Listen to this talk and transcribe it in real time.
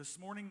This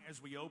morning,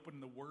 as we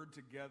open the Word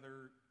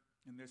together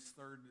in this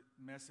third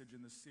message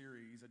in the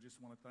series, I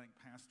just want to thank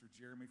Pastor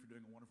Jeremy for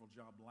doing a wonderful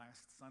job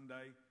last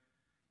Sunday.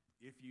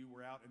 If you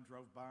were out and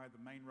drove by,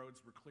 the main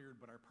roads were cleared,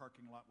 but our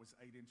parking lot was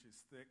 8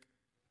 inches thick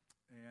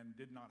and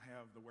did not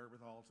have the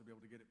wherewithal to be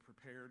able to get it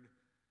prepared.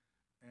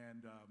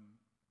 And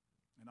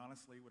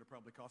honestly, it would have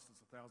probably cost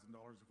us $1,000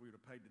 if we would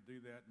have paid to do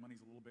that.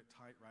 Money's a little bit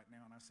tight right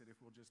now, and I said, if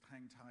we'll just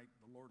hang tight,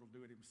 the Lord will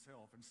do it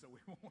himself, and so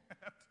we won't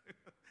have to.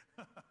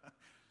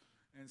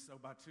 And so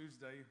by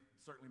Tuesday,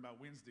 certainly by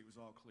Wednesday, it was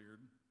all cleared.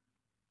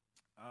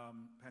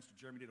 Pastor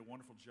Jeremy did a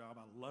wonderful job.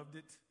 I loved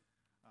it.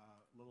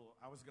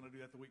 I was going to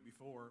do that the week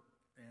before,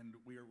 and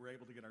we were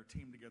able to get our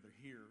team together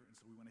here, and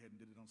so we went ahead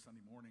and did it on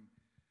Sunday morning.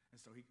 And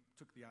so he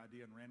took the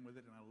idea and ran with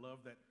it, and I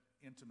love that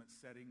intimate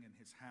setting in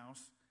his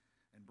house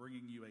and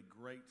bringing you a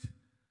great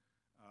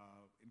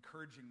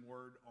encouraging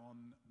word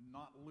on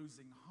not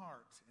losing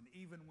heart. And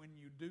even when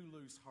you do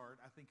lose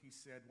heart, I think he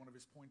said one of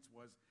his points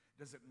was,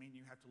 doesn't mean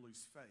you have to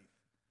lose faith.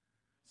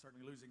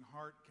 Certainly losing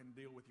heart can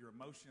deal with your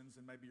emotions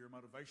and maybe your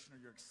motivation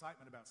or your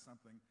excitement about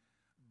something,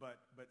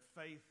 but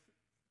faith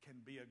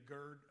can be an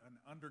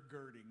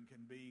undergirding,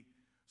 can be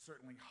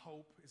certainly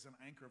hope is an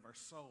anchor of our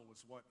soul,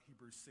 is what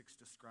Hebrews 6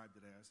 described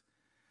it as.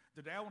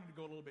 Today I wanted to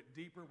go a little bit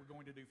deeper. We're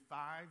going to do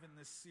 5 in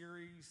this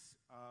series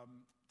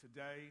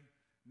today,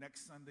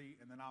 next Sunday,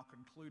 and then I'll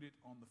conclude it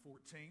on the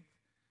 14th.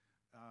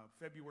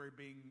 February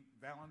being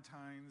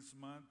Valentine's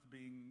month,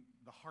 being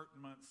the heart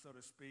month, so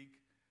to speak.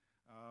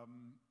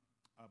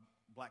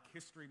 Black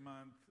History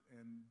Month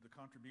and the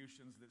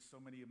contributions that so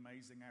many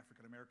amazing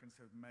African Americans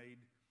have made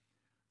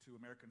to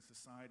American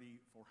society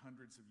for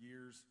hundreds of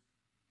years.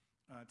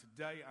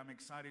 Today, I'm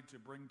excited to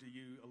bring to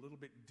you a little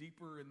bit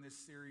deeper in this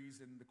series,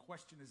 and the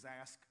question is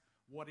asked,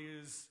 what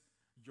is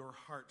your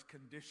heart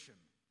condition?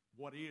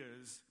 What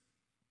is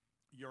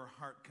your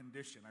heart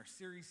condition? Our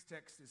series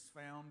text is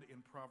found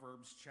in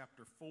Proverbs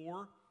chapter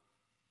 4.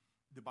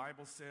 The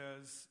Bible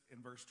says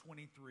in verse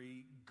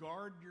 23,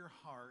 guard your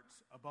heart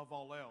above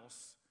all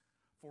else,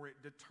 for it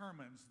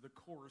determines the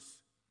course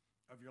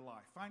of your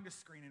life. Find a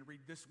screen and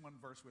read this one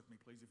verse with me,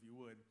 please, if you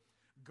would.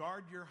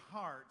 Guard your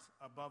heart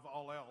above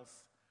all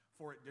else,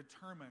 for it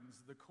determines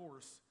the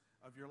course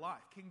of your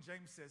life. King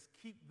James says,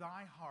 keep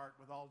thy heart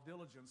with all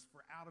diligence,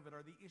 for out of it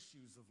are the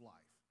issues of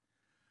life.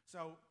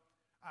 So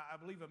I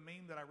believe a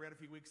meme that I read a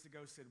few weeks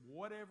ago said,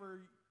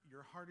 whatever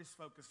your heart is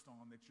focused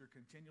on, that you're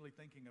continually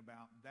thinking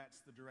about,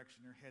 that's the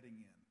direction you're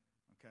heading in.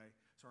 Okay?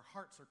 So our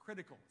hearts are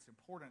critical. It's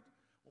important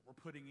what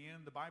we're putting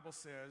in. The Bible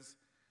says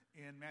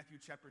in Matthew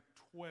chapter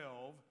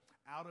 12,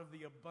 out of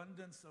the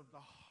abundance of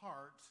the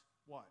heart,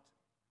 what?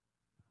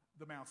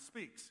 The mouth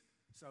speaks.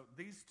 So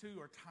these two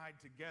are tied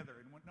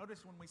together. And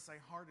notice when we say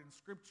heart in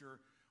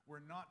Scripture,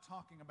 we're not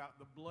talking about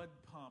the blood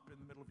pump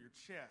in the middle of your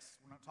chest.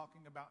 We're not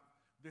talking about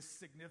this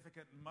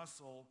significant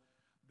muscle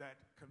that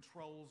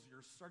controls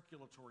your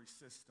circulatory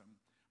system.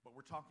 But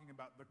we're talking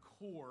about the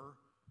core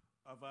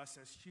of us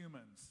as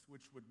humans,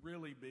 which would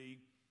really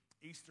be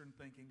Eastern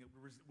thinking. It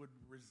would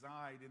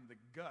reside in the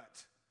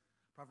gut.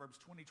 Proverbs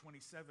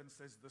 20:27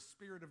 says, the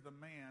spirit of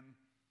man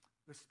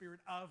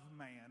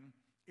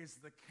is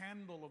the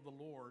candle of the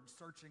Lord,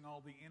 searching all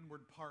the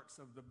inward parts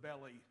of the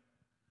belly.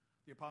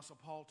 The Apostle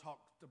Paul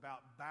talked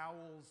about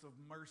bowels of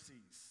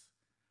mercies,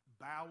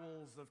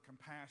 bowels of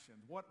compassion.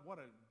 What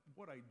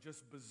a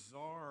just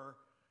bizarre,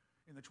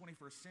 in the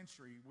 21st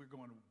century, we're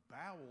going,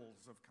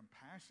 bowels of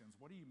compassions.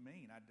 What do you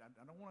mean?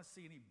 I don't want to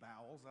see any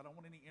bowels. I don't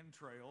want any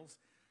entrails.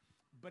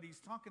 But he's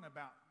talking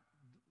about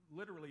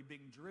literally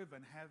being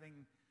driven,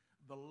 having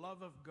the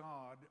love of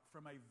God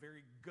from a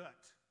very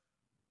gut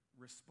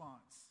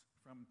response.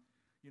 From,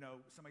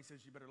 somebody says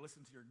you better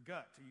listen to your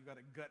gut. You got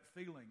a gut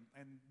feeling.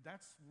 And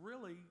that's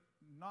really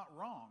not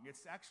wrong.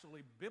 It's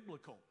actually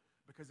biblical,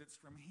 because it's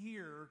from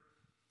here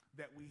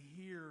that we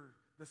hear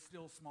the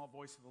still small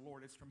voice of the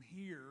Lord. It's from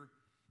here,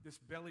 this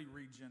belly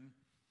region,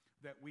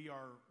 that we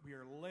are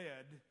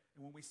led.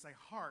 And when we say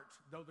heart,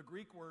 though the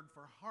Greek word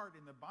for heart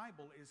in the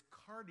Bible is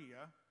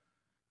cardia,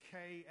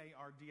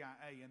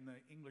 K-A-R-D-I-A in the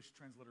English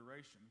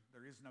transliteration.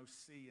 There is no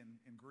C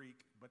in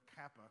Greek, but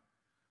kappa,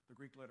 the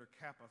Greek letter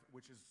kappa,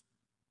 which is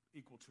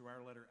equal to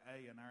our letter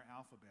A in our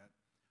alphabet.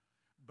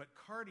 But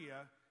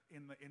cardia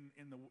in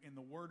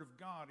the Word of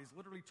God is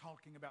literally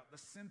talking about the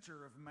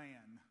center of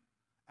man,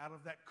 out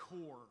of that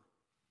core,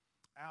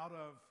 out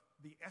of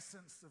the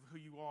essence of who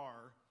you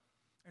are.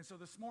 And so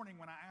this morning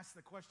when I ask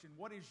the question,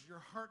 what is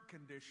your heart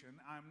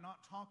condition? I'm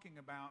not talking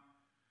about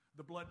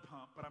the blood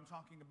pump, but I'm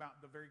talking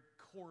about the very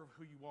core of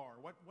who you are.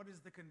 What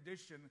is the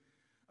condition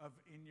of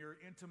in your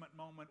intimate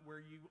moment where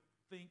you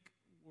think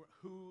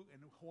who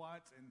and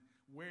what and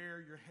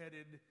where you're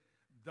headed?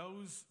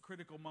 Those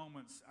critical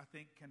moments, I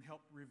think, can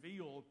help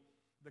reveal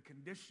the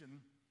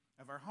condition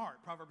of our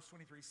heart. Proverbs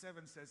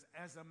 23:7 says,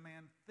 as a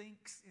man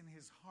thinks in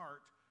his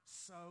heart,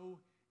 so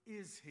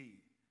is he.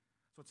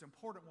 So it's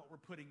important what we're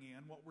putting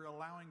in, what we're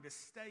allowing to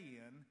stay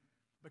in,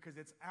 because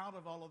it's out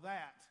of all of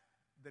that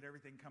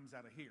everything comes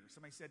out of here.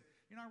 Somebody said,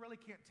 I really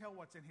can't tell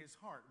what's in his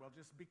heart. Well,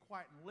 just be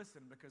quiet and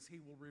listen, because he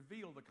will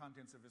reveal the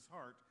contents of his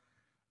heart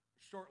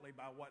shortly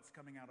by what's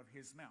coming out of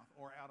his mouth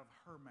or out of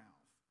her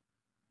mouth.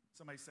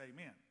 Somebody say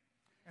amen.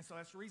 And so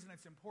that's the reason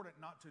it's important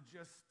not to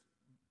just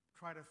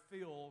try to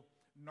fill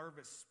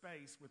nervous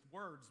space with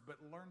words, but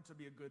learn to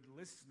be a good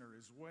listener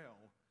as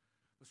well.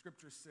 The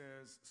scripture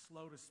says,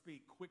 slow to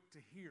speak, quick to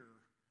hear.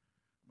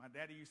 My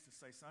daddy used to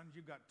say, son,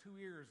 you've got two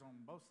ears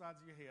on both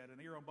sides of your head, an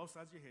ear on both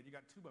sides of your head. You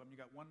got two of them. You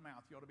got one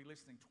mouth. You ought to be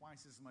listening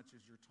twice as much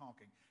as you're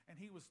talking. And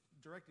he was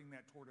directing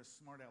that toward a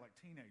smart aleck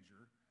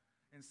teenager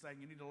and saying,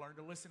 you need to learn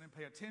to listen and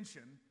pay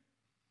attention.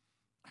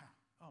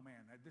 Oh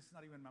man, this is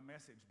not even my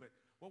message, but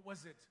what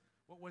was it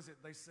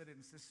they said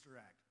in Sister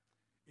Act?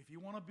 If you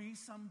want to be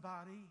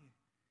somebody,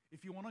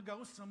 if you want to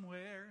go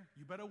somewhere,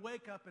 you better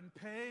wake up and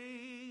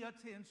pay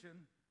attention.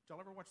 Did y'all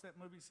ever watch that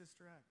movie,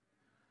 Sister Act?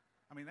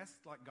 I mean, that's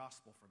like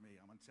gospel for me,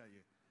 I'm going to tell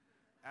you.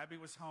 Abby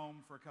was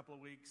home for a couple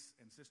of weeks,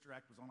 and Sister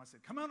Act was on. I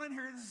said, come on in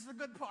here, this is a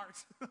good part.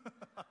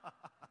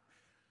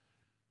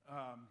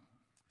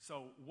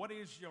 So what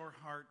is your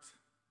heart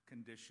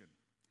condition?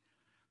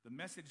 The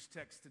message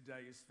text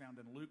today is found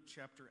in Luke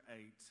chapter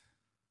 8,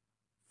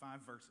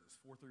 5 verses,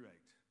 4 through 8.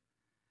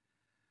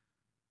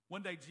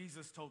 One day,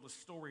 Jesus told a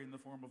story in the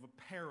form of a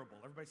parable.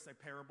 Everybody say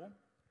parable.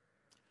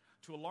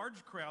 To a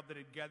large crowd that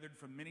had gathered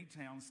from many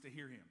towns to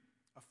hear him.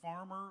 A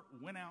farmer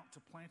went out to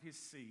plant his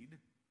seed.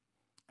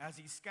 As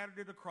he scattered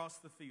it across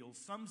the field,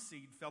 some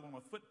seed fell on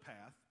a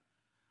footpath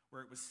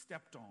where it was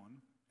stepped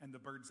on, and the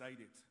birds ate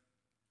it.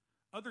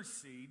 Other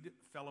seed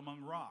fell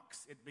among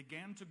rocks. It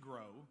began to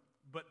grow,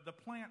 but the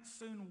plant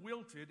soon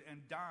wilted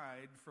and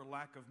died for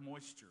lack of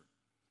moisture.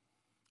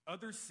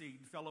 Other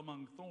seed fell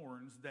among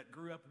thorns that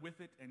grew up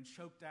with it and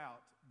choked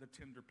out the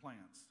tender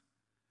plants.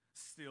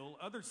 Still,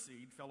 other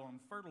seed fell on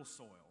fertile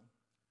soil.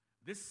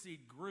 This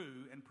seed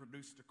grew and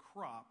produced a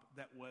crop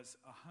that was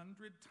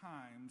 100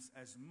 times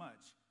as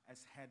much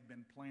as had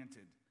been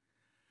planted.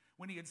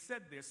 When he had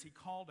said this, he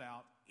called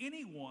out,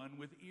 anyone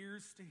with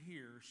ears to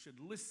hear should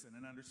listen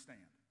and understand.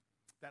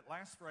 That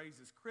last phrase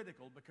is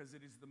critical because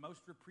it is the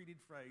most repeated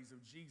phrase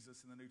of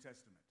Jesus in the New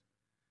Testament.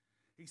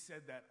 He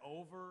said that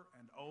over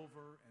and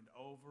over and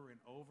over and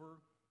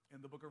over.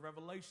 In the book of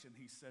Revelation,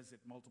 he says it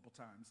multiple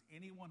times.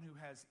 Anyone who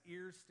has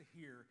ears to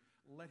hear,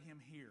 let him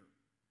hear.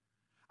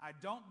 I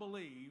don't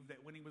believe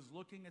that when he was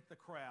looking at the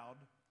crowd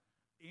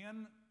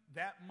in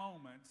that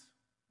moment,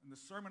 in the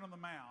Sermon on the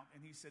Mount,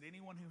 and he said,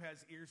 anyone who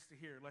has ears to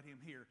hear, let him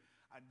hear.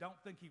 I don't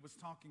think he was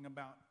talking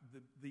about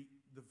the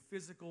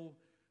physical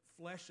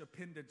flesh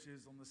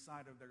appendages on the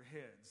side of their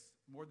heads.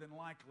 More than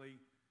likely,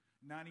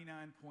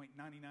 99.99%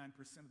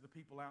 of the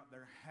people out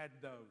there had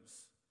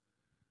those.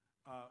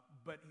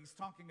 But he's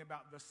talking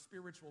about the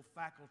spiritual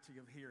faculty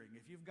of hearing.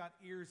 If you've got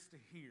ears to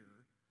hear,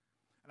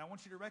 and I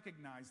want you to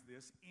recognize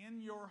this,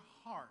 in your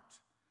heart,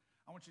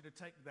 I want you to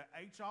take the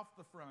H off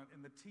the front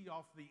and the T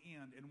off the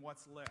end and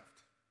what's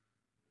left.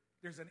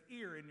 There's an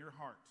ear in your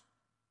heart.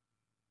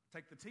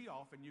 Take the T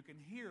off and you can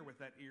hear with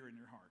that ear in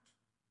your heart.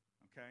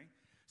 Okay?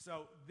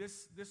 So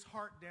this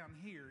heart down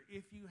here,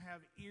 if you have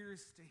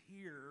ears to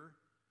hear,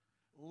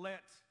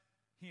 let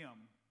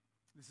him,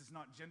 this is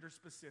not gender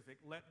specific,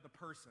 let the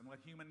person, let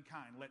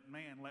humankind, let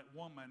man, let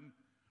woman,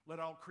 let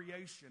all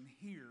creation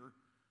hear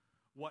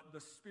what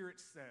the Spirit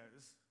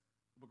says,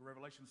 the book of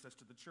Revelation says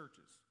to the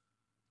churches.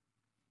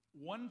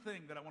 One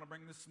thing that I want to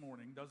bring this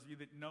morning, those of you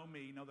that know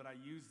me know that I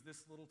use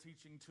this little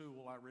teaching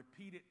tool. I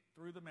repeat it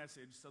through the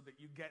message so that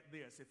you get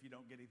this if you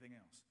don't get anything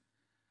else.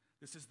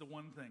 This is the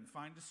one thing.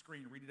 Find a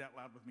screen, read it out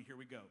loud with me. Here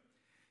we go.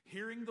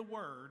 Hearing the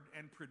word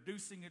and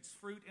producing its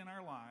fruit in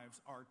our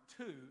lives are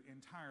two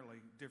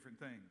entirely different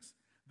things.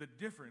 The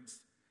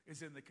difference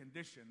is in the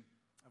condition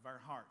of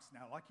our hearts.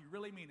 Now, like you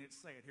really mean it,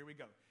 say it. Here we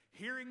go.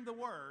 Hearing the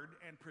word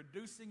and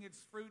producing its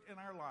fruit in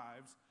our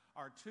lives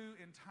are two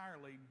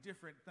entirely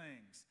different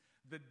things.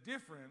 The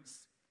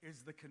difference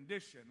is the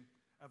condition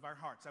of our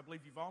hearts. I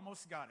believe you've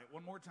almost got it.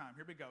 One more time.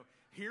 Here we go.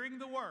 Hearing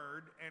the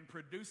word and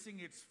producing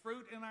its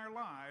fruit in our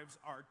lives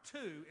are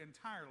two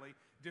entirely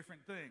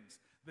different things.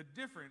 The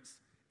difference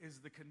is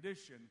the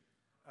condition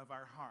of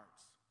our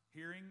hearts.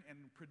 Hearing and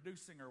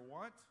producing are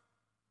what?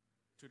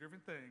 Two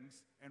different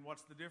things. And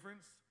what's the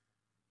difference?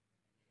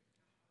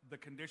 The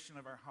condition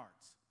of our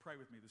hearts. Pray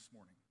with me this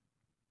morning.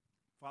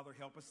 Father,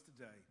 help us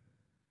today.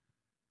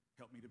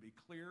 Help me to be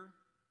clear.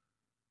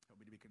 Help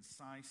me to be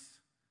concise.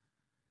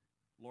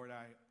 Lord,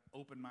 I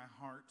open my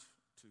heart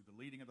to the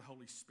leading of the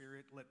Holy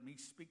Spirit. Let me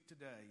speak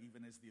today,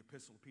 even as the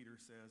epistle Peter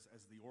says,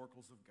 as the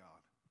oracles of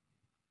God.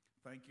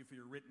 Thank you for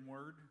your written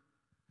word.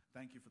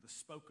 Thank you for the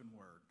spoken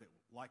word that,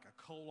 like a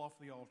coal off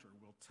the altar,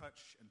 will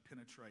touch and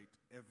penetrate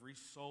every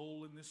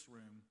soul in this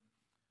room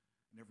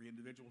and every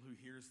individual who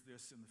hears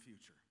this in the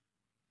future.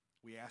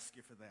 We ask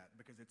you for that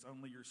because it's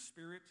only your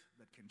Spirit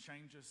that can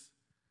change us.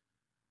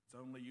 It's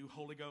only you,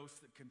 Holy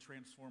Ghost, that can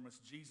transform us.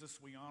 Jesus,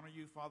 we honor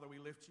you. Father, we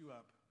lift you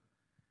up.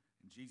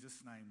 In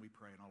Jesus' name we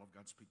pray, and all of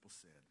God's people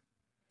said,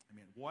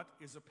 amen. What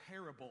is a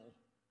parable?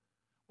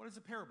 What is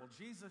a parable?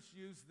 Jesus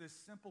used this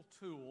simple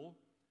tool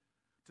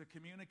to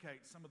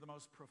communicate some of the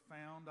most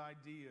profound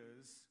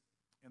ideas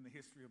in the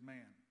history of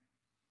man.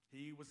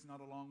 He was not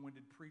a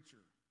long-winded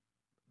preacher.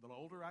 The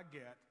older I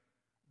get,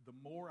 the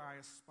more I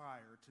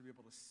aspire to be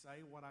able to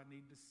say what I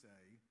need to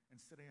say and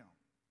sit down.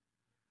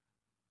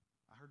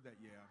 I heard that,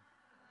 yeah.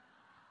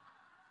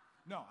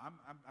 No,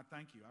 I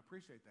thank you. I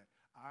appreciate that.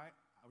 I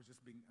was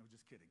just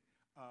kidding.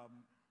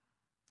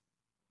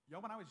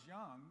 Y'all, when I was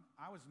young,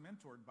 I was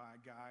mentored by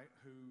a guy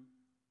who,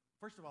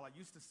 first of all, I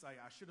used to say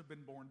I should have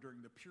been born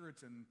during the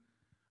Puritan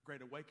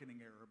Great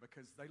Awakening era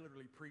because they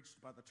literally preached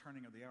by the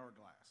turning of the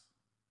hourglass.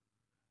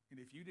 And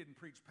if you didn't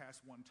preach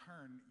past one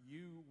turn,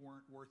 you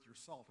weren't worth your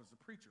salt as a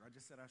preacher. I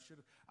just said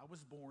I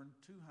was born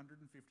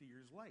 250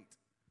 years late.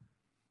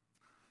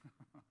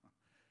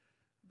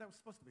 That was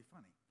supposed to be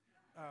funny.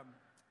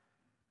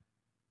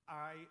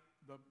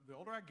 The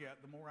older I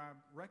get, the more I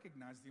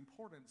recognize the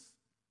importance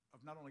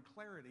of not only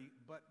clarity,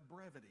 but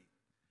brevity.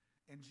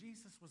 And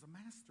Jesus was a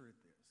master at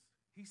this.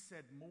 He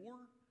said more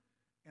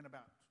in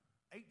about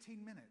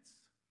 18 minutes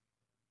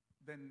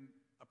than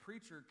a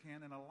preacher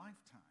can in a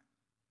lifetime.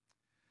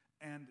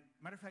 And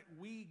matter of fact,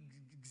 we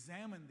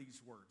examine these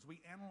words.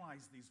 We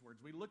analyze these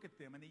words. We look at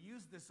them. And he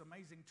used this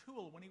amazing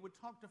tool. When he would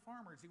talk to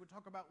farmers, he would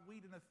talk about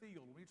wheat in a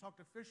field. When he talked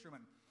to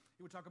fishermen,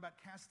 he would talk about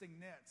casting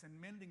nets and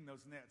mending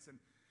those nets and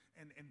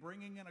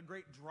bringing in a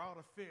great draught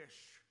of fish.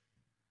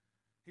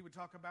 He would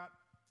talk about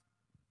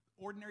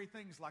ordinary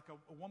things like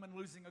a woman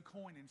losing a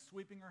coin and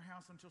sweeping her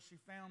house until she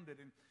found it,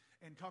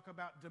 and talk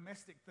about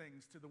domestic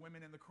things to the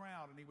women in the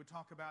crowd. And he would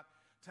talk about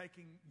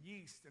taking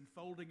yeast and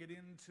folding it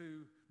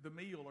into the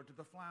meal or to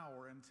the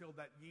flour until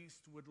that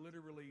yeast would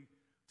literally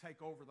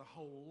take over the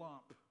whole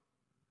lump.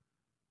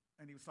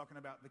 And he was talking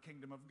about the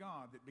kingdom of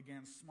God that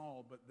began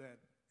small but that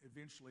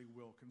eventually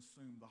will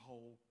consume the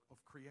whole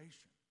of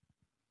creation.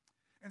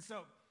 And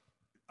so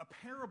a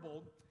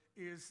parable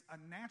is a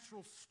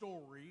natural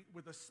story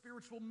with a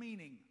spiritual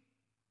meaning.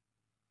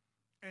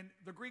 And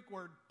the Greek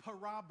word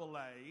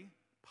parabole,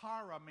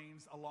 para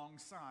means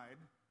alongside.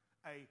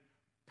 A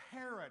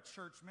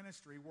para-church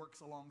ministry works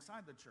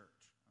alongside the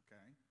church,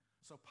 okay?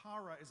 So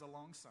para is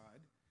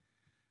alongside.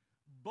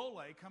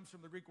 Bole comes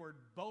from the Greek word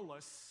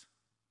bolus.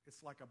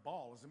 It's like a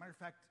ball. As a matter of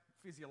fact,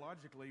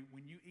 physiologically,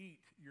 when you eat,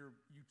 you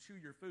chew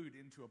your food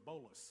into a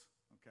bolus,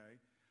 okay?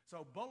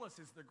 So bolus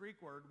is the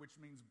Greek word which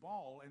means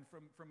ball, and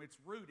from its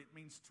root it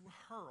means to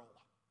hurl.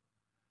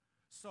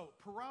 So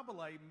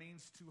parabole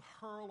means to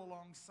hurl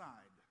alongside.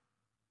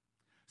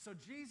 So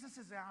Jesus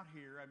is out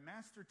here, a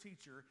master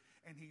teacher,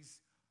 and he's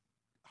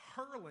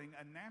hurling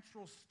a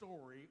natural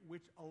story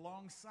which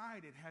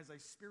alongside it has a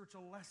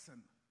spiritual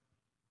lesson.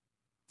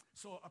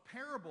 So a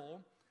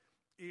parable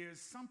is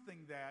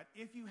something that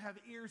if you have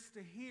ears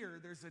to hear,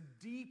 there's a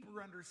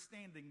deeper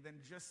understanding than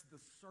just the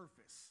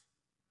surface.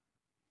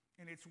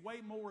 And it's way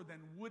more than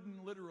wooden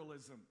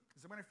literalism.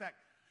 As a matter of fact,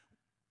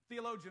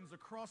 theologians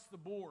across the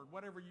board,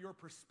 whatever your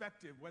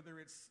perspective, whether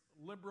it's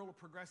liberal or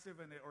progressive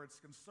or it's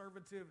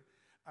conservative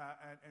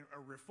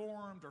or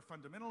reformed or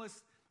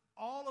fundamentalist,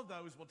 all of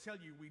those will tell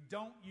you we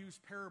don't use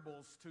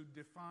parables to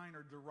define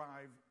or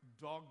derive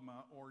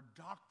dogma or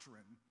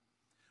doctrine,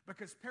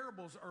 because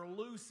parables are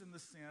loose in the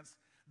sense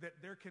that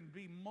there can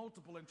be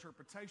multiple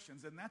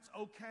interpretations, and that's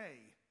okay.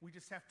 We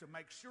just have to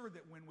make sure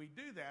that when we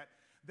do that,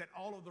 that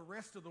all of the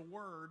rest of the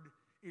word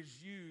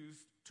is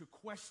used to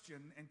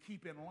question and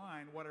keep in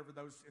line whatever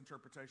those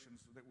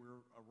interpretations that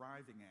we're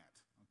arriving at,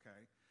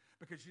 okay?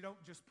 Because you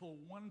don't just pull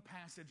one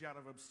passage out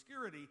of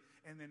obscurity,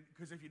 and then,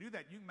 because if you do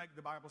that, you can make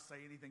the Bible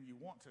say anything you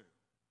want to.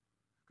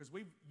 Because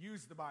we've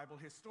used the Bible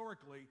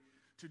historically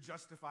to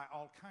justify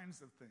all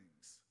kinds of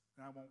things.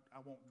 And I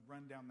won't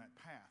run down that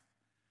path.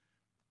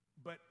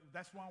 But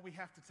that's why we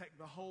have to take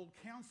the whole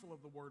counsel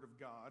of the Word of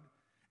God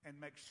and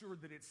make sure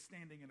that it's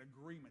standing in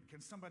agreement. Can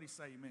somebody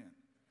say amen?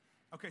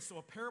 Okay, so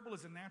a parable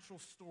is a natural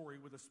story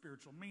with a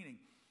spiritual meaning.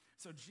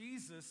 So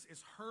Jesus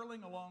is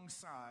hurling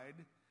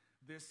alongside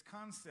this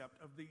concept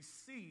of these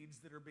seeds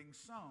that are being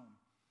sown.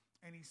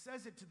 And he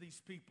says it to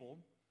these people,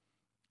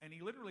 and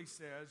he literally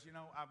says, you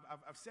know,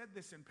 I've said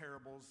this in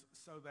parables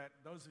so that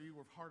those of you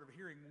who are hard of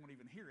hearing won't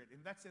even hear it.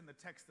 And that's in the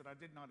text that I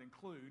did not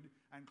include.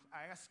 And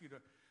I ask you to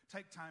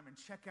take time and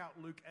check out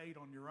Luke 8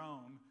 on your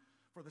own.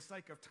 For the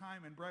sake of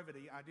time and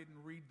brevity, I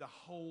didn't read the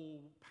whole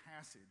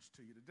passage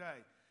to you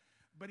today.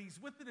 But he's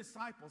with the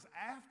disciples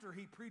after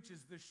he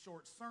preaches this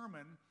short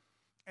sermon,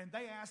 and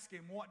they ask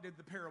him, what did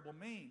the parable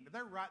mean?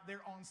 They're right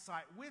there on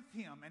site with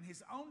him, and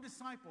his own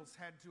disciples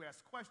had to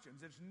ask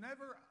questions. There's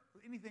never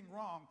anything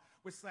wrong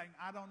with saying,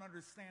 I don't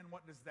understand,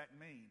 what does that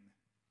mean?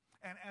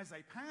 And as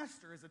a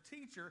pastor, as a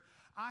teacher,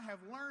 I have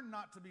learned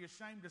not to be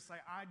ashamed to say,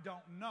 I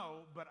don't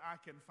know, but I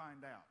can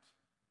find out.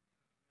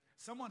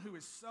 Someone who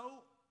is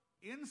so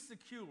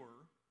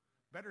insecure,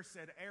 better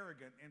said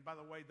arrogant, and by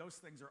the way, those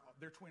things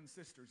they're twin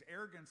sisters.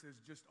 Arrogance is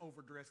just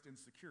overdressed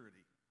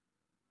insecurity.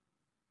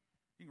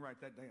 You can write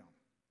that down.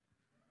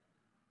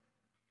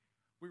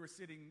 We were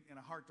sitting in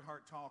a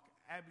heart-to-heart talk.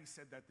 Abby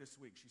said that this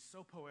week. She's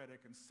so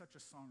poetic and such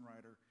a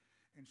songwriter.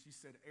 And she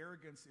said,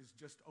 arrogance is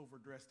just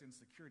overdressed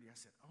insecurity. I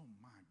said, oh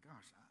my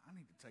gosh, I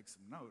need to take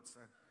some notes.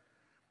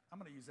 I'm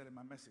going to use that in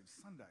my message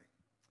Sunday.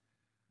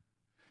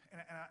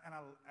 And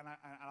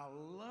I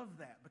love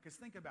that, because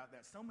think about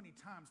that. So many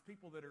times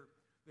people that are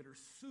that are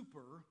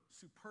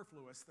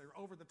superfluous. They're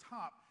over the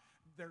top.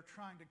 They're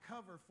trying to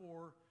cover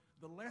for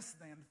the less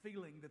than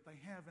feeling that they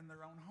have in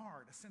their own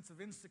heart, a sense of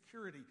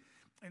insecurity.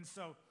 And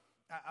so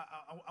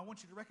I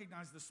want you to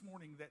recognize this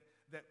morning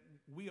that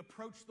we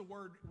approach the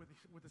Word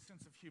with a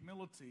sense of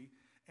humility,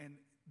 and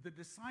the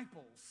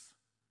disciples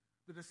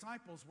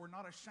were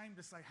not ashamed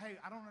to say, hey,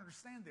 I don't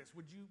understand this.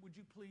 Would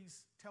you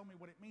please tell me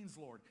what it means,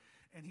 Lord?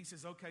 And he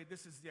says, okay,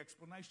 this is the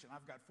explanation.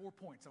 I've got 4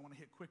 points I want to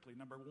hit quickly.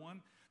 Number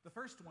one, the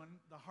first one,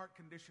 the heart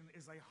condition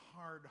is a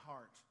hard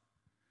heart.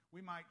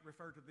 We might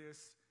refer to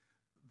this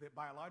that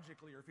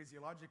biologically or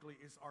physiologically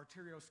is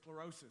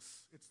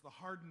arteriosclerosis. It's the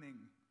hardening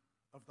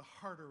of the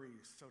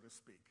arteries, so to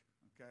speak,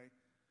 okay?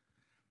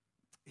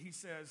 He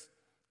says,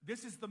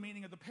 this is the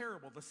meaning of the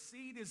parable. The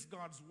seed is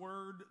God's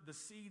word. The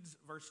seeds,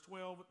 verse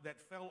 12, that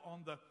fell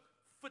on the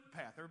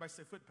footpath. Everybody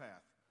say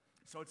footpath.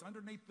 So it's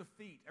underneath the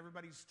feet.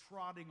 Everybody's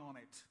trotting on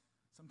it.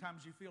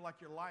 Sometimes you feel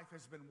like your life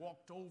has been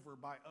walked over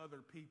by other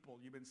people.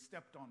 You've been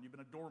stepped on. You've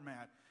been a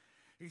doormat.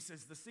 He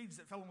says the seeds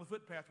that fell on the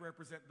footpath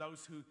represent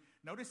those who,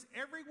 notice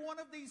every one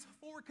of these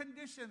 4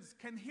 conditions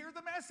can hear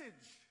the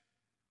message.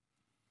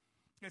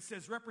 It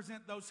says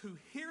represent those who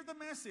hear the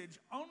message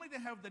only to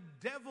have the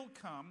devil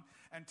come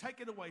and take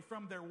it away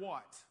from their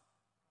what?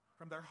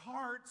 From their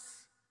hearts,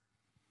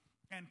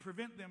 and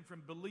prevent them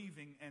from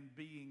believing and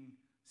being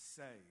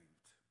saved.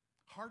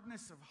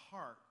 Hardness of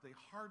heart, the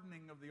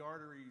hardening of the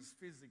arteries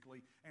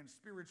physically and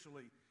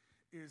spiritually,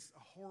 is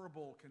a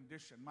horrible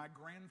condition. My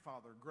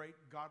grandfather, great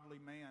godly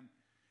man,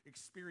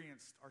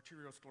 experienced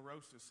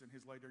arteriosclerosis in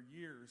his later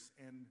years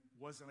and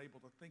wasn't able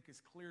to think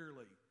as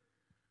clearly.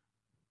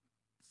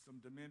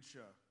 Some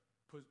dementia,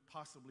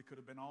 possibly could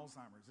have been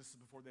Alzheimer's. This is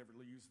before they ever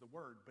used the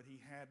word, but he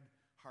had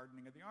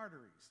hardening of the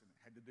arteries, and it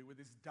had to do with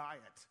his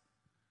diet.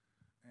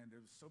 And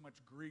there was so much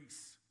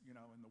grease, in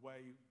the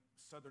way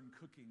Southern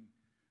cooking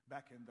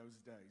back in those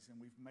days. And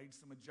we've made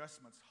some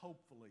adjustments,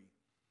 hopefully.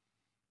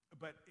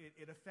 But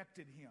it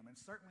affected him. And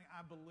certainly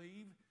I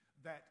believe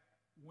that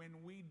when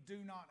we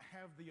do not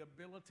have the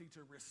ability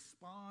to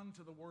respond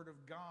to the Word of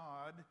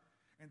God,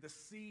 and the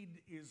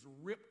seed is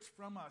ripped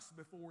from us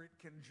before it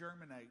can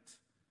germinate,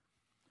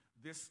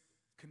 this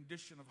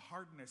condition of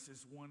hardness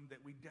is one that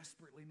we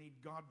desperately need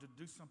God to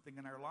do something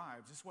in our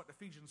lives. This is what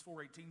Ephesians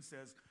 4:18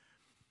 says.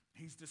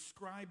 He's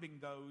describing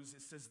those.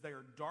 It says they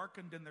are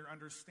darkened in their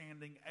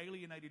understanding,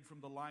 alienated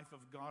from the life of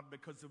God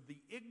because of the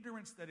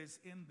ignorance that is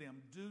in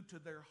them due to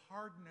their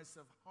hardness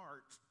of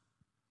heart.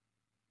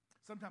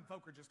 Sometimes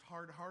folk are just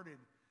hard-hearted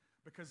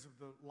because of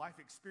the life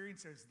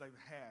experiences they've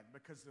had,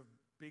 because of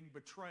being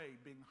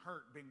betrayed, being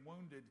hurt, being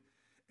wounded,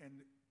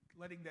 and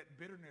letting that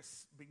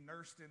bitterness be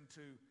nursed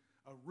into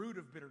a root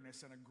of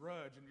bitterness and a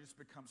grudge, and it just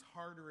becomes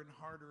harder and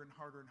harder and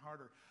harder and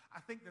harder. I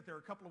think that there are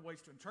a couple of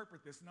ways to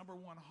interpret this. Number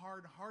one,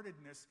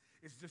 hard-heartedness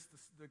is just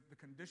the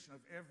condition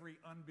of every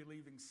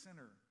unbelieving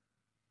sinner.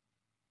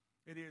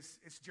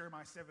 It's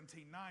Jeremiah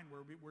 17:9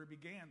 where we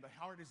began. The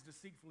heart is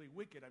deceitfully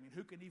wicked. I mean,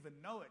 who can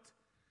even know it?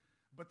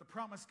 But the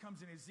promise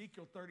comes in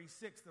Ezekiel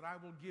 36 that I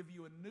will give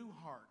you a new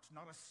heart,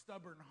 not a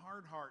stubborn,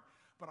 hard heart,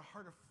 but a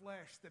heart of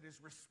flesh that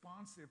is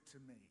responsive to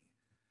me.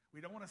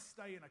 We don't want to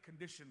stay in a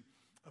condition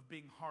of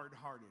being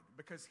hard-hearted,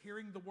 because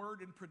hearing the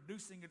word and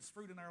producing its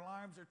fruit in our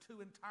lives are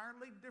 2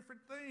 entirely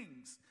different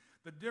things.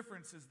 The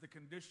difference is the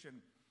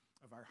condition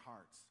of our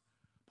hearts.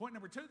 Point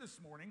number 2 this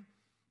morning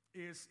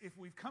is if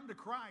we've come to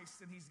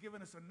Christ and He's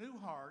given us a new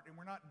heart and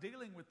we're not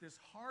dealing with this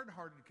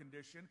hard-hearted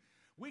condition,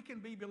 we can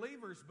be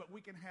believers, but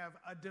we can have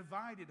a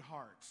divided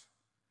heart.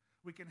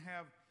 We can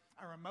have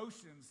our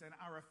emotions and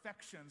our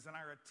affections and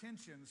our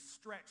attentions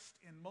stretched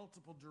in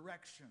multiple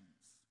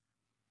directions.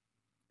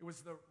 It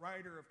was the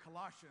writer of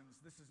Colossians.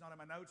 This is not in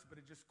my notes, but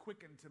it just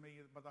quickened to me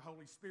by the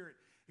Holy Spirit.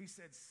 He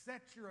said,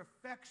 set your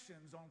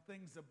affections on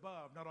things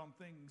above, not on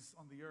things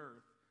on the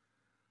earth.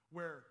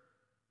 Where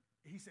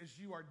he says,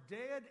 you are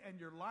dead and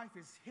your life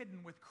is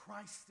hidden with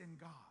Christ in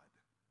God.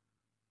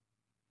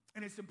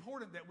 And it's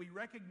important that we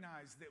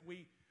recognize that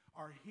we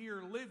are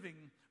here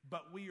living,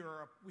 but we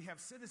have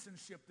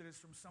citizenship that is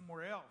from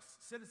somewhere else.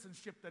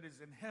 Citizenship that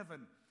is in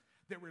heaven.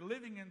 That we're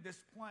living in this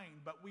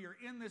plane, but we are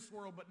in this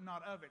world, but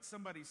not of it.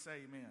 Somebody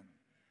say amen.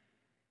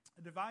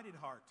 A divided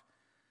heart.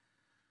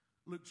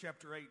 Luke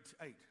chapter 8.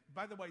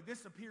 By the way,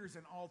 this appears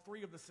in all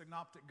 3 of the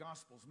synoptic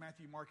gospels,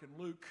 Matthew, Mark, and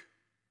Luke.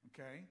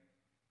 Okay?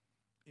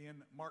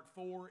 In Mark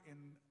 4, in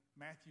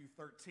Matthew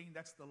 13,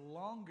 that's the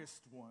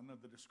longest one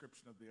of the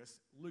description of this.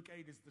 Luke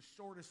 8 is the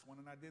shortest one,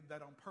 and I did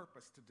that on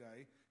purpose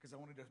today because I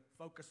wanted to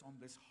focus on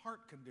this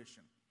heart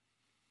condition.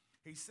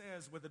 He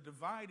says, with a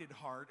divided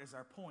heart, as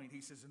our point, he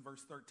says in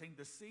verse 13,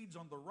 the seeds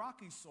on the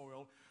rocky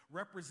soil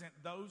represent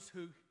those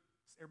who,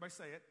 everybody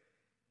say it,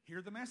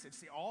 hear the message.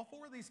 See, all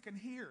 4 of these can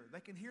hear. They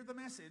can hear the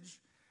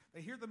message.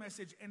 They hear the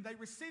message, and they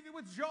receive it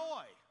with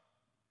joy.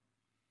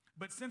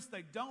 But since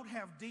they don't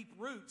have deep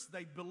roots,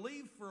 they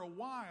believe for a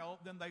while,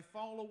 then they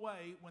fall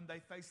away when they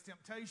face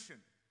temptation.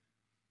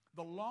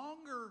 The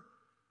longer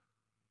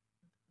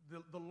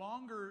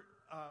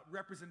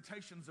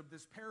representations of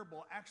this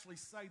parable actually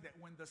say that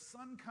when the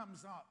sun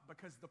comes up,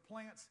 because the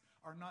plants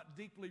are not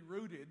deeply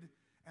rooted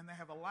and they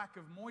have a lack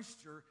of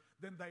moisture,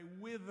 then they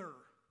wither.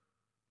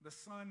 The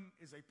sun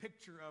is a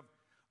picture of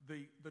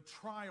the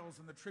trials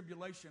and the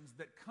tribulations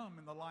that come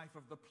in the life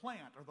of the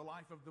plant or the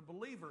life of the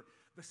believer.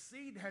 The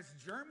seed has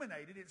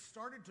germinated. It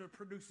started to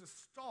produce a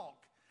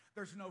stalk.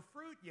 There's no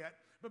fruit yet,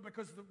 but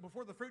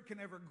before the fruit can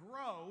ever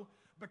grow,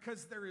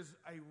 because there is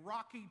a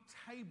rocky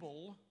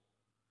table.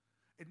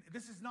 And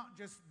this is not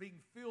just being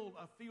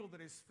a field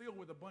that is filled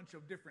with a bunch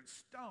of different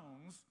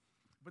stones,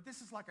 but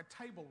this is like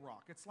a table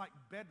rock. It's like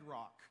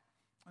bedrock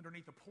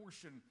underneath a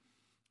portion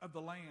of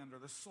the land or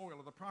the soil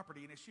of the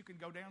property. And as you can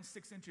go down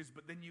 6 inches,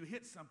 but then you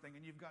hit something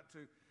and you've got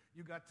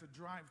to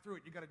drive through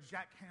it. You've got to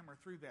jackhammer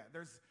through that.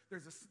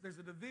 There's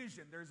a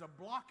division. There's a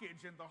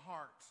blockage in the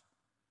heart.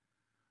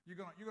 You're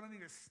gonna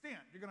need a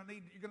stent. You're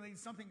gonna need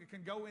something that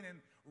can go in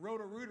and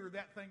roto-rooter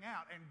that thing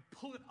out and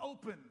pull it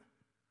open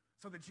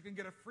so that you can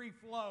get a free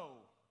flow.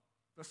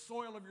 The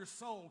soil of your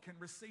soul can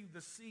receive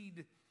the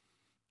seed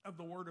of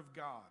the Word of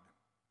God.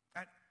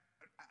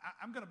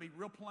 I'm going to be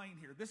real plain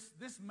here.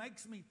 This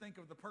makes me think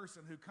of the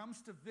person who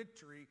comes to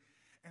Victory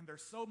and they're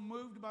so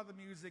moved by the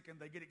music and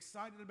they get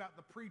excited about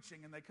the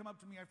preaching and they come up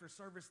to me after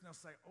service and they'll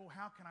say, "Oh,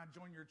 how can I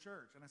join your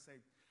church?" And I say,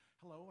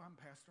 "Hello, I'm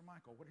Pastor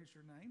Michael. What is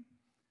your name?"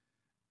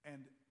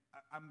 And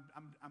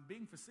I'm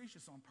being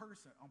facetious on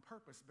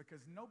purpose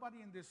because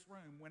nobody in this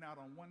room went out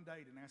on one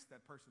date and asked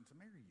that person to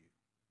marry you.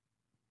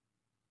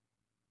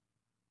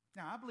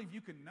 Now, I believe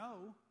you can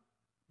know,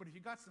 but if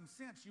you got some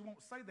sense, you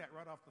won't say that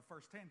right off the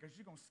first hand because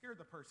you're going to scare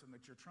the person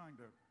that you're trying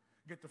to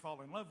get to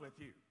fall in love with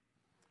you.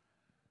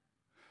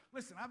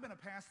 Listen, I've been a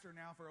pastor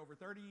now for over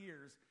 30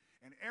 years,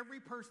 and every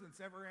person that's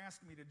ever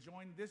asked me to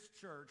join this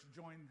church,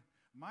 join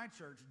my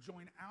church,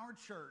 join our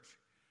church,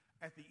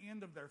 at the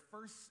end of their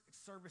first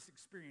service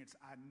experience,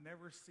 I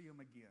never see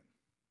them again.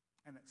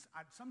 And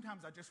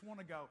sometimes I just want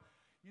to go,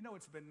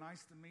 "It's been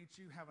nice to meet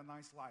you. Have a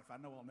nice life. I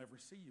know I'll never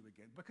see you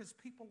again." Because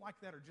people like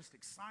that are just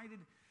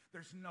excited.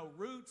 There's no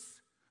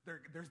roots.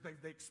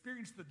 They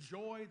experience the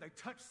joy. They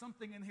touch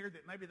something in here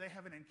that maybe they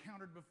haven't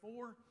encountered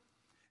before.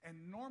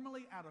 And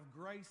normally, out of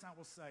grace, I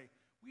will say,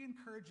 we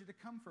encourage you to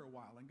come for a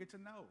while and get to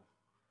know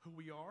who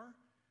we are.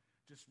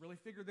 Just really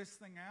figure this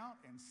thing out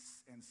and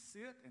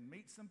sit and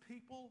meet some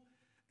people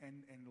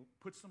and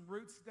put some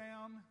roots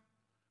down.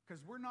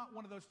 Because we're not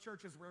one of those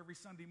churches where every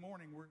Sunday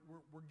morning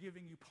we're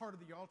giving you part of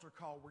the altar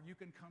call where you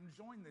can come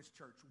join this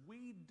church.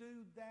 We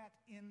do that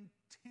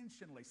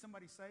intentionally.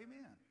 Somebody say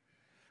amen.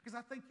 Because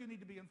I think you need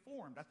to be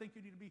informed. I think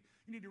you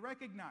need to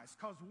recognize.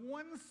 Because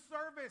one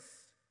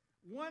service,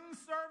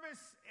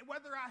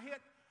 whether I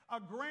hit a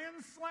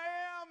grand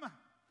slam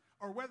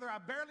or whether I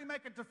barely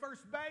make it to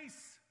first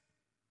base,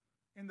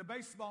 in the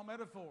baseball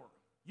metaphor,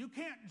 you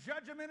can't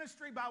judge a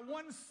ministry by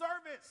one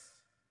service.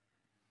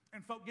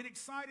 And folk get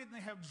excited and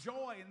they have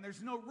joy and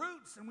there's no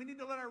roots, and we need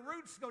to let our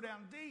roots go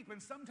down deep.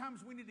 And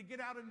sometimes we need to get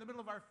out in the middle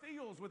of our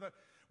fields with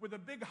a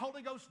big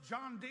Holy Ghost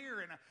John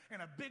Deere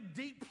and a big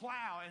deep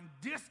plow and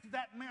disc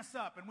that mess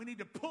up. And we need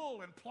to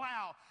pull and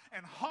plow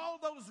and haul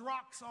those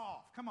rocks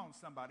off. Come on,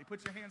 somebody,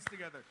 put your hands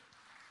together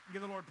and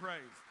give the Lord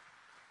praise.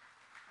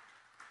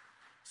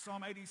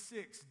 Psalm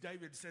 86,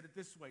 David said it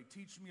this way: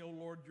 "Teach me, O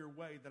Lord, your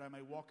way, that I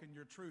may walk in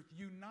your truth.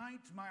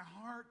 Unite my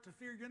heart to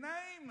fear your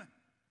name."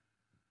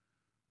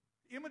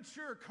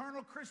 Immature,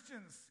 carnal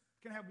Christians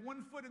can have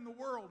one foot in the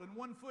world and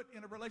one foot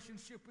in a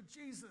relationship with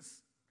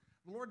Jesus.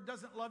 The Lord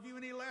doesn't love you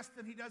any less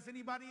than he does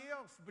anybody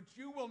else, but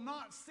you will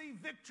not see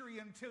victory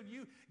until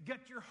you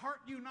get your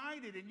heart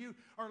united and you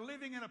are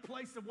living in a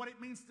place of what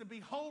it means to be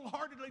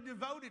wholeheartedly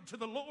devoted to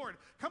the Lord.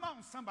 Come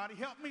on, somebody,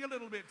 help me a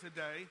little bit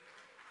today.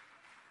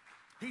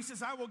 He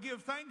says, "I will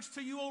give thanks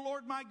to you, O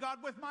Lord my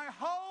God, with my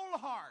whole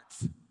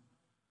heart,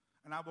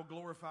 and I will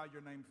glorify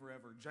your name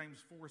forever."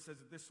 James 4 says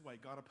it this way: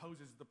 "God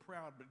opposes the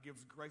proud, but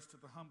gives grace to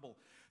the humble.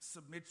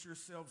 Submit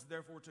yourselves,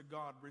 therefore, to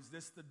God.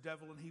 Resist the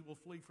devil, and he will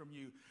flee from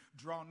you.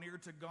 Draw near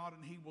to God,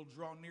 and he will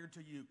draw near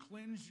to you.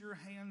 Cleanse your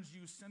hands,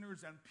 you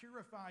sinners, and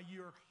purify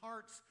your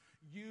hearts,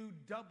 you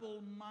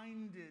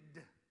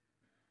double-minded."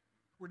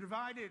 We're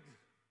divided.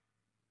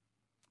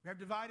 We have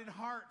divided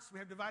hearts. We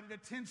have divided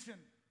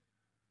attention.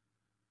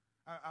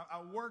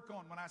 I work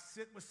on, when I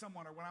sit with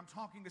someone or when I'm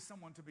talking to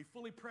someone, to be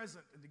fully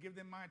present and to give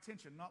them my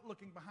attention, not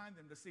looking behind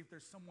them to see if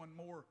there's someone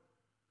more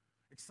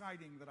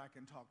exciting that I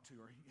can talk to.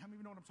 Or how many of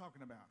you know what I'm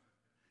talking about?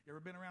 You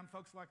ever been around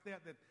folks like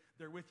that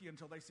they're with you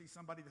until they see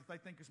somebody that they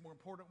think is more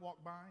important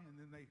walk by, and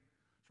then they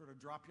sort of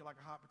drop you like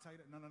a hot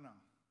potato? No.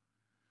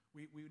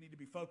 We need to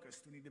be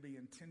focused. We need to be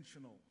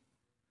intentional.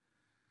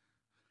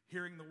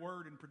 Hearing the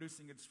word and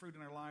producing its fruit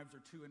in our lives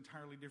are two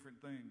entirely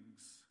different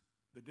things.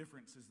 The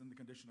difference is in the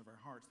condition of our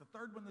hearts. The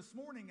third one this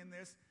morning in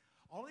this,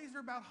 all these are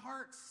about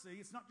hearts, see?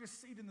 It's not just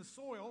seed in the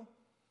soil.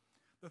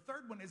 The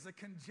third one is a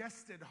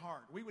congested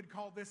heart. We would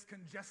call this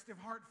congestive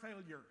heart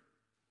failure.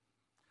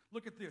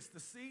 Look at this. The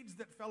seeds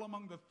that fell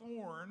among the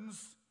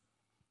thorns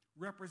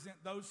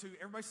represent those who,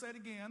 everybody say it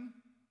again,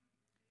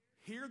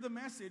 hear the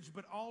message,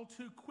 but all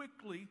too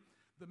quickly,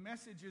 the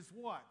message is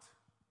what?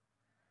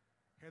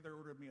 Heather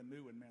ordered me a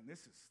new one, man.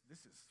 This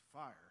is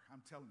fire.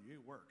 I'm telling you,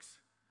 it works.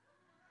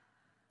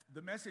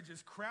 The message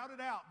is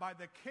crowded out by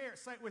the care.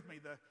 Say it with me.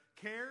 The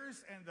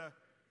cares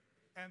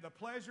and the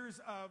pleasures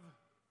of,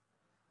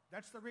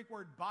 that's the Greek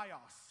word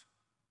bios.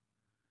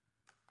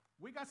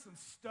 We got some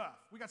stuff.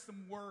 We got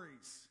some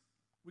worries.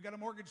 We got a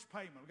mortgage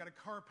payment. We got a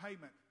car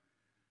payment.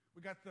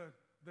 We got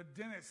the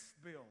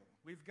dentist bill.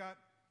 We've got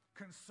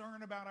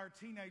concern about our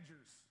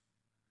teenagers.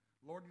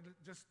 Lord,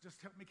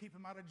 just help me keep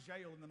them out of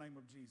jail in the name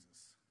of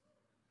Jesus.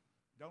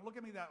 Don't look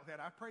at me that way.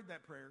 I prayed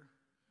that prayer.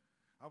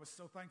 I was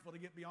so thankful to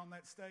get beyond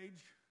that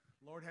stage.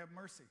 Lord, have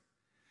mercy.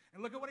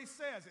 And look at what he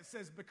says. It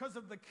says, because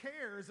of the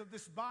cares of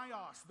this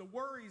bios, the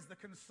worries, the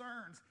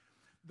concerns,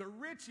 the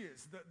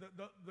riches,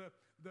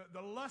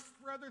 the lust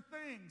for other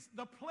things,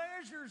 the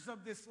pleasures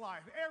of this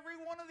life. Every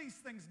one of these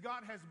things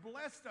God has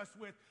blessed us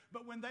with,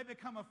 but when they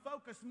become a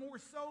focus more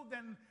so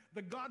than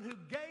the God who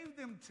gave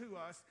them to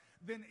us,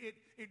 then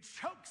it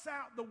chokes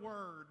out the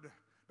word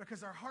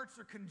because our hearts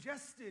are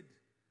congested.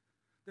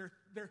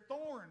 They're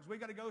thorns we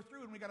got to go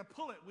through and we got to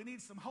pull it. We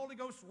need some Holy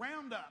Ghost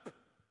Roundup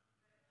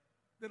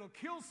that'll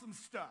kill some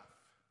stuff.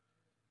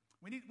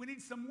 We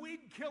need some weed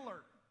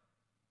killer.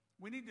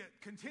 We need to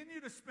continue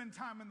to spend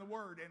time in the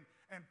Word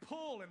and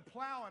pull and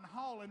plow and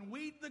haul and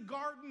weed the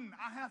garden.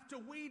 I have to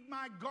weed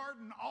my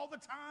garden all the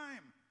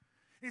time.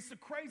 It's the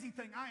crazy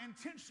thing. I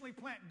intentionally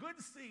plant good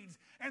seeds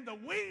and the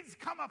weeds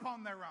come up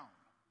on their own.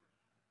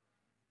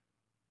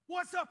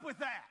 What's up with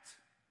that?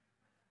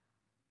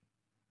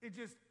 It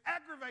just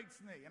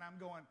aggravates me. And I'm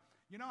going,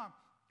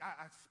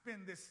 I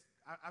spend this,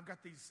 I've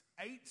got these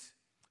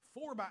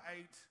 4x8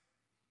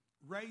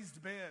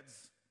 raised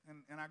beds.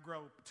 And I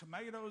grow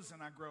tomatoes,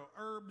 and I grow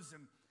herbs,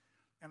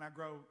 and I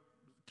grow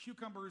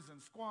cucumbers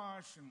and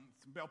squash and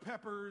some bell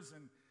peppers,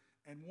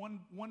 and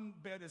one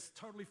bed is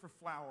totally for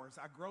flowers.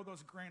 I grow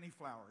those granny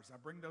flowers. I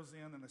bring those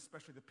in, and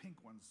especially the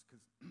pink ones,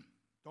 because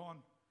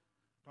Dawn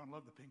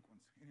loved the pink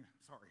ones. Anyway,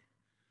 sorry.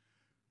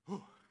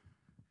 Whew.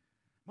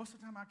 Most of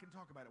the time I can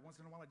talk about it. Once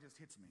in a while it just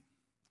hits me.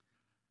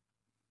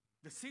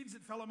 The seeds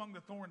that fell among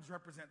the thorns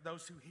represent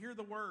those who hear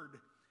the word,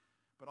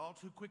 but all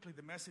too quickly,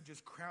 the message is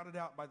crowded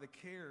out by the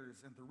cares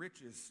and the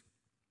riches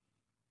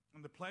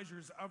and the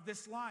pleasures of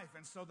this life.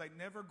 And so they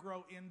never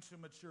grow into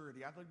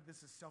maturity. I think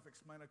this is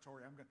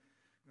self-explanatory. I'm going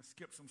to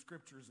skip some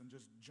scriptures and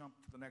just jump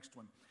to the next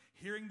one.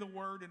 Hearing the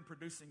word and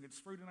producing its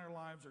fruit in our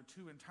lives are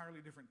two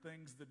entirely different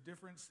things. The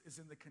difference is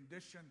in the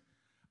condition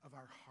of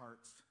our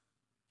hearts.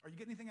 Are you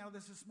getting anything out of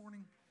this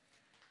morning?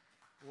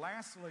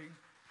 Lastly,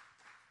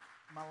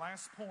 my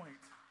last point,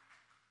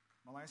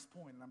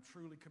 and I'm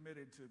truly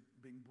committed to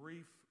being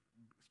brief.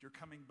 You're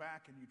coming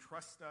back and you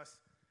trust us,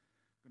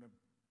 going to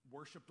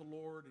worship the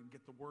Lord and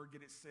get the word,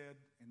 get it said,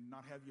 and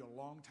not have you a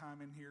long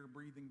time in here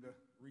breathing the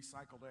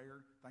recycled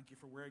air. Thank you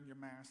for wearing your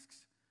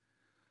masks.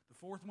 The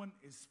fourth one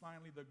is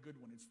finally the good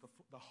one. It's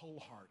the whole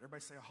heart.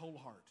 Everybody say a whole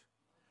heart.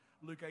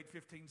 Luke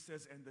 8:15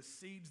 says, and the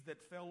seeds that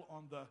fell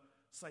on the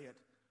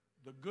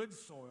good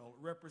soil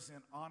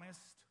represent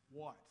honest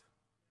what?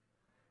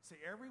 See,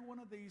 every one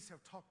of these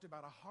have talked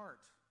about a heart.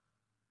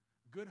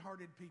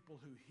 Good-hearted people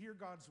who hear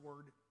God's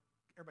word.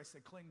 Everybody say,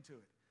 cling to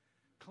it.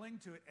 Cling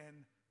to it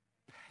and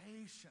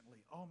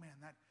patiently. Oh man,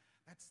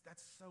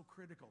 that's so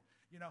critical.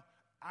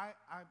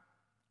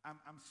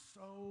 I'm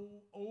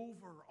so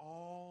over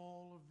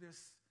all of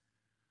this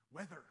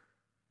weather.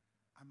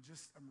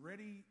 I'm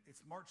ready.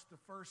 It's March the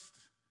 1st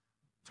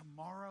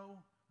tomorrow,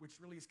 which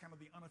really is kind of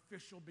the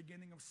unofficial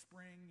beginning of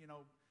spring.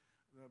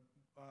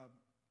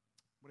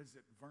 What is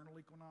it? Vernal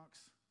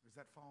equinox? Is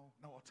that fall?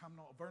 No,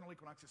 autumnal. Vernal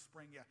equinox is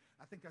spring. Yeah,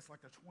 I think that's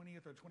like the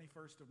 20th or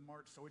 21st of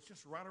March. So it's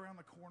just right around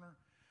the corner.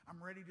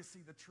 I'm ready to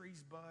see the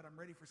trees bud. I'm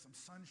ready for some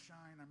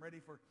sunshine. I'm ready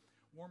for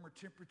warmer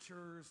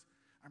temperatures.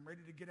 I'm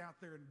ready to get out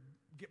there and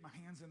get my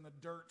hands in the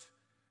dirt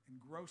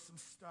and grow some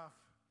stuff.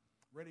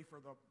 Ready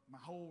for my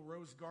whole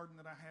rose garden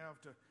that I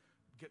have to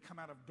come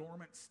out of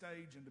dormant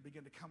stage and to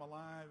begin to come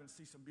alive and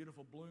see some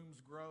beautiful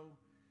blooms grow.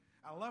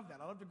 I love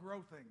that. I love to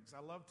grow things.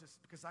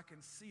 Because I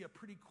can see a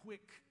pretty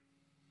quick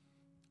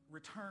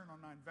return on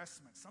my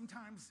investment.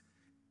 Sometimes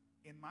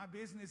in my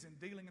business and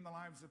dealing in the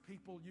lives of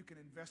people, you can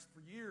invest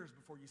for years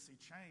before you see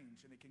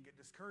change, and it can get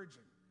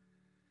discouraging.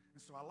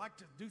 And so I like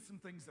to do some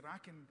things that I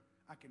can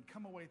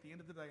come away at the end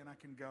of the day and I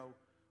can go,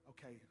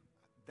 okay,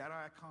 that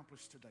I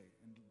accomplished today.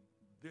 And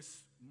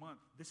this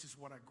month, this is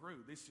what I grew.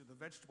 These are the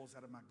vegetables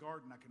out of my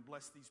garden. I can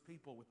bless these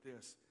people with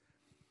this.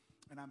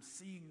 And I'm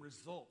seeing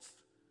results.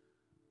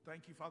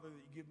 Thank you, Father,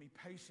 that you give me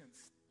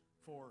patience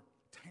for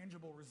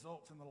tangible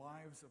results in the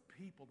lives of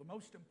people. The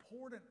most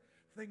important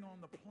thing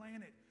on the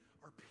planet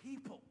are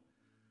people.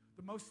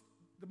 The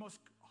most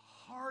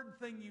hard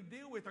thing you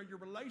deal with are your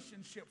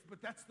relationships,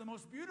 but that's the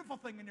most beautiful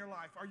thing in your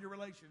life are your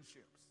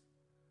relationships.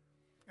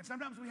 And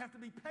sometimes we have to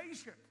be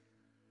patient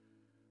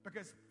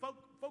because folk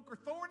are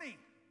thorny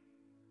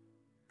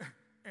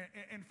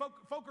and folk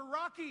are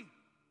rocky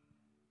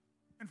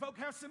and folk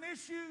have some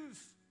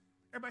issues.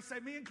 Everybody say,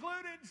 me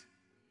included.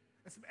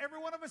 It's every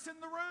one of us in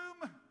the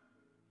room.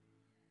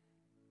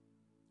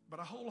 But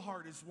a whole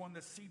heart is one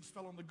that seeds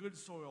fell on the good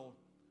soil,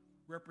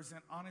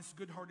 represent honest,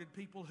 good-hearted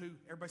people who,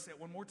 everybody say it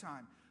one more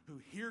time, who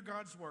hear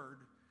God's word,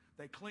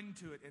 They cling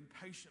to it and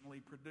patiently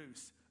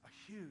produce a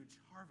huge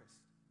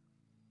harvest.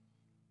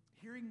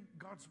 Hearing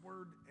God's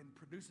word and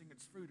producing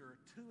its fruit are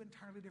two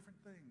entirely different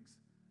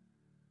things.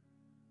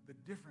 The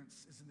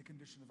difference is in the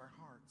condition of our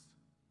hearts.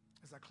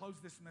 As I close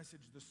this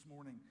message this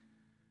morning,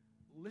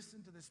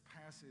 listen to this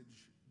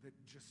passage that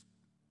just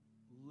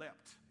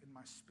leapt in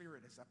my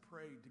spirit as I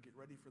prayed to get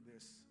ready for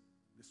this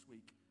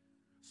week.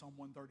 Psalm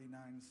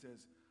 139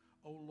 says,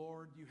 "O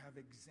Lord, you have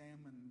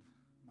examined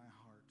my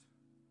heart,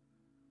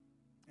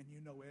 and you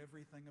know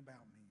everything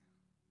about me.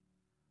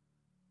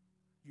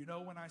 You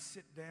know when I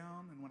sit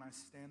down and when I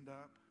stand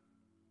up.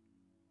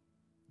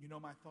 You know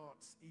my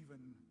thoughts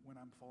even when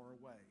I'm far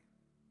away.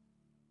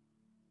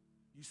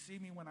 You see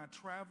me when I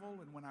travel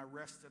and when I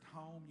rest at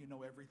home. You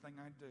know everything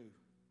I do.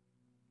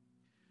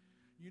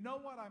 You know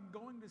what I'm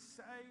going to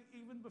say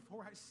even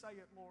before I say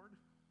it, Lord.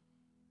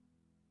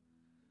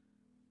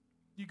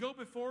 You go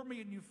before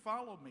me and you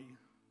follow me.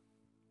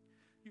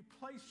 You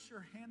place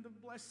your hand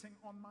of blessing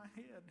on my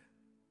head.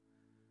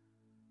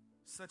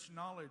 Such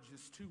knowledge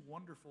is too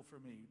wonderful for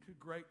me, too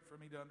great for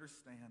me to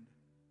understand.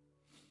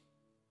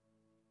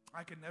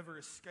 I can never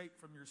escape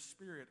from your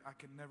spirit. I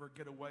can never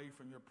get away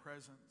from your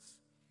presence.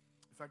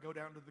 If I go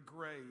down to the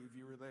grave,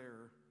 you are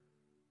there.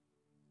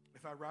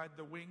 If I ride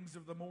the wings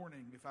of the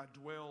morning, if I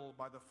dwell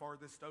by the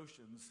farthest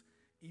oceans,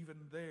 even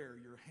there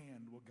your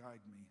hand will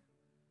guide me,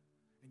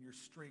 and your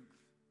strength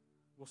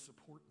will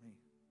support me.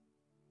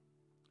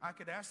 I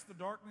could ask the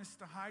darkness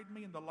to hide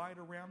me and the light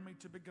around me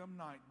to become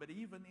night, but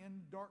even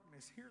in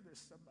darkness, hear this,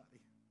 somebody.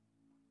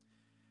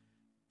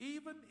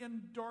 Even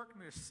in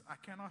darkness, I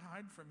cannot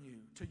hide from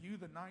you. To you,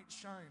 the night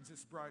shines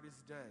as bright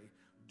as day.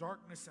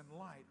 Darkness and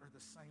light are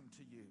the same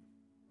to you.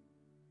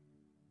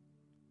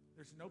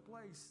 There's no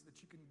place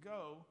that you can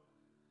go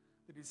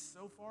that is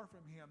so far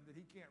from him that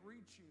he can't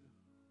reach you.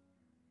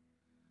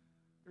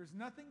 There's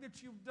nothing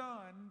that you've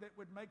done that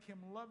would make him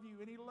love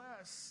you any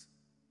less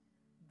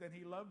than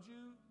he loved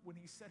you when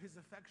he set his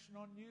affection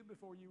on you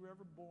before you were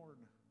ever born.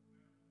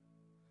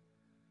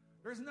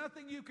 There's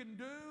nothing you can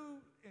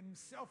do in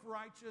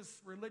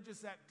self-righteous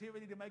religious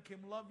activity to make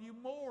him love you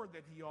more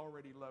than he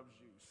already loves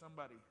you.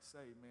 Somebody say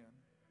amen.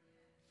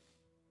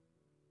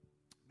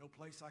 No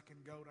place I can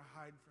go to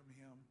hide from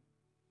him.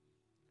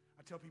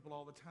 I tell people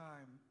all the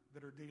time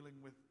that are dealing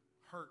with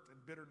hurt and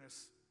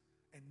bitterness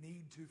and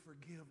need to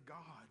forgive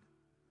God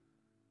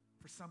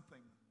for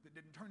something that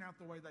didn't turn out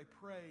the way they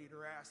prayed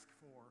or asked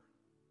for.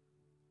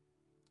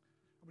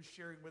 I was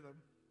sharing with them,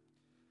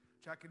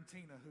 Jack and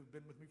Tina, who've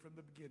been with me from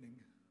the beginning,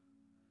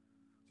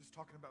 just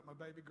talking about my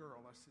baby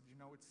girl. I said,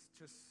 it's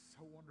just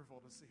so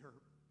wonderful to see her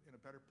in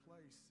a better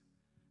place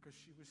because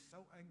she was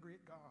so angry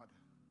at God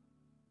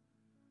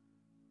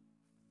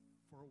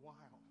for a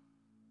while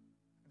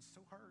and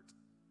so hurt.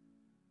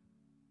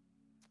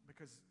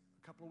 Because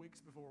a couple of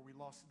weeks before we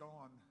lost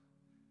Dawn,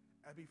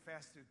 Abby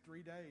fasted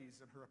 3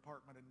 days in her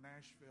apartment in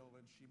Nashville,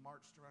 and she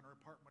marched around her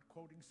apartment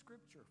quoting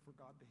scripture for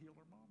God to heal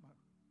her mama.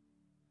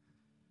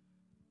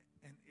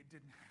 And it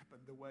didn't happen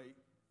the way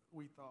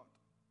we thought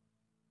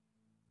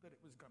that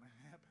it was going to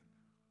happen.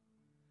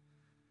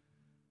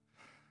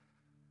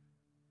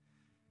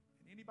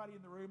 And anybody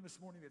in the room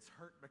this morning that's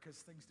hurt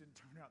because things didn't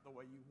turn out the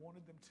way you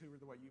wanted them to, or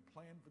the way you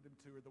planned for them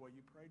to, or the way you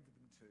prayed for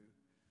them to,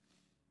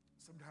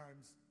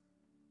 sometimes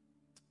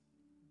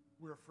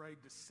we're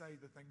afraid to say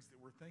the things that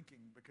we're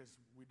thinking because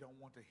we don't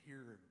want to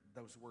hear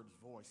those words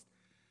voiced.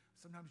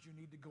 Sometimes you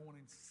need to go on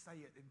and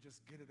say it and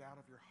just get it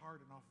out of your heart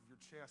and off of your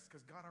chest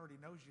because God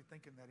already knows you're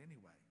thinking that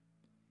anyway.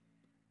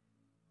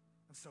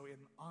 And so in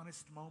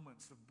honest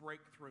moments of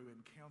breakthrough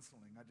and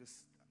counseling, I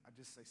just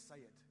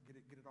say it. Get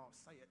it all.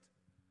 Say it.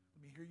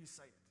 Let me hear you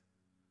say it.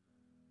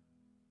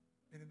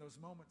 And in those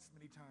moments,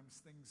 many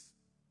times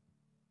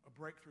a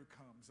breakthrough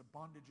comes, a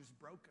bondage is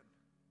broken.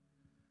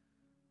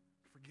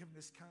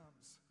 Forgiveness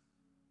comes.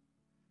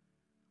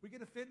 We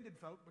get offended,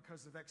 folk,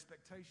 because of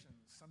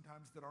expectations,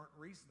 sometimes that aren't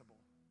reasonable.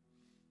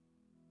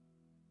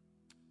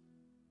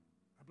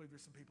 I believe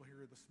there's some people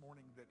here this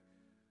morning that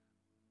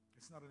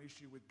it's not an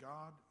issue with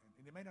God,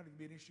 and it may not even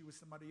be an issue with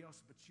somebody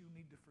else, but you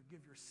need to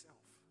forgive yourself.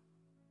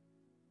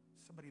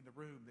 Somebody in the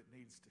room that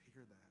needs to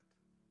hear that.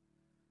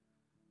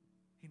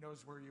 He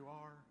knows where you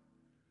are.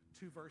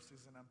 2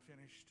 verses and I'm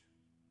finished.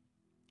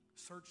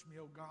 Search me,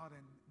 O God,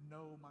 and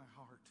know my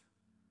heart.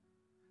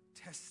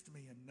 Test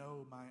me and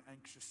know my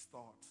anxious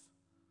thoughts.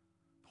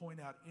 Point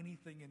out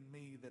anything in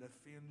me that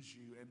offends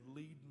you and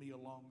lead me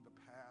along the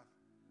path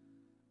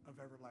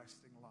of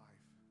everlasting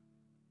life.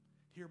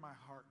 Hear my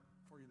heart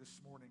for you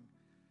this morning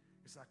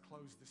as I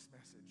close this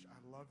message.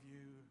 I love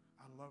you.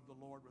 I love the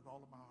Lord with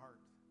all of my heart.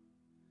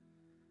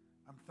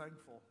 I'm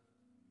thankful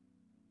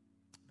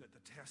that the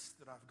tests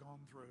that I've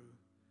gone through,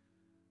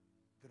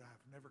 that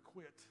I've never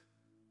quit.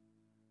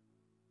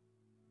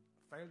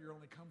 Failure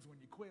only comes when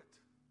you quit.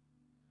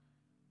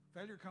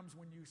 Failure comes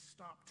when you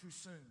stop too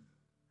soon.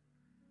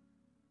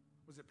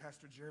 Was it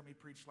Pastor Jeremy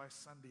preached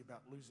last Sunday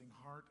about losing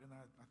heart? And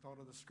I thought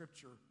of the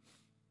scripture.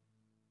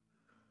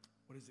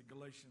 What is it?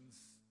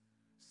 Galatians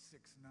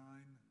 6:9.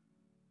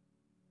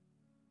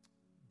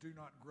 Do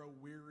not grow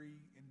weary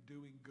in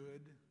doing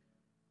good,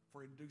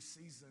 For in due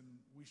season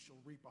we shall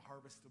reap a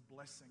harvest of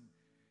blessing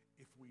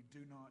if we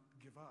do not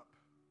give up.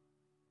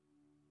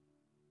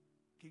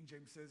 King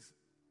James says,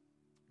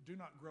 do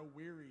not grow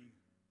weary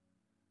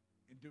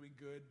in doing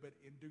good, but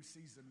in due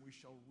season we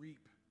shall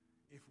reap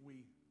if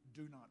we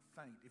do not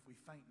faint, if we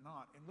faint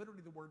not. And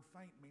literally the word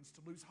faint means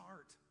to lose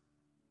heart.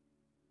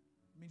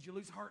 It means you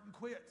lose heart and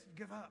quit, you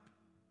give up.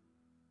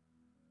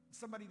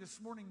 Somebody this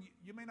morning,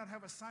 you may not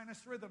have a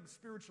sinus rhythm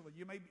spiritually.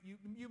 You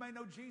may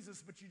know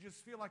Jesus, but you just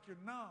feel like you're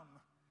numb.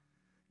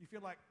 You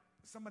feel like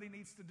somebody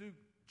needs to do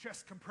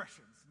chest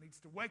compressions, needs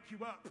to wake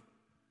you up,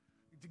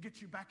 to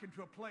get you back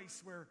into a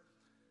place where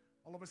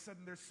all of a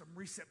sudden there's some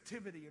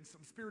receptivity and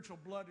some spiritual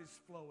blood is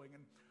flowing.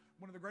 And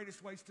one of the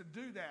greatest ways to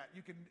do that,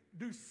 you can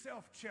do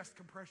self-chest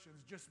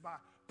compressions just by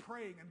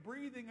praying and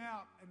breathing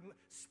out and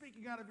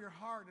speaking out of your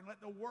heart, and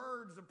let the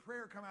words of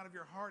prayer come out of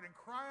your heart, and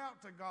cry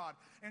out to God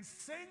and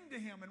sing to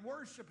Him and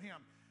worship Him.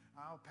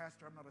 Oh,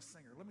 Pastor, I'm not a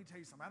singer. Let me tell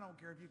you something. I don't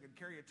care if you can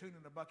carry a tune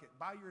in a bucket.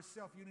 By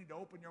yourself, you need to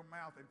open your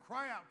mouth and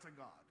cry out to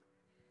God.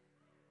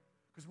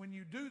 Because when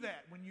you do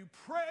that, when you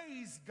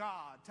praise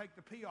God, take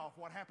the P off,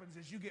 what happens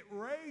is you get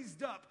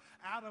raised up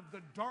out of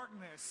the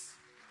darkness,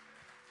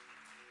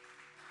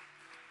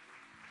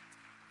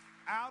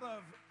 out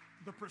of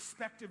the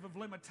perspective of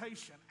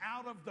limitation,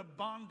 out of the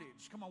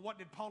bondage. Come on, what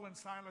did Paul and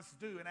Silas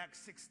do in Acts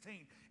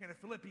 16 in a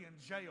Philippian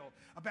jail?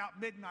 About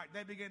midnight,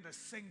 they began to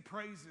sing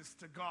praises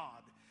to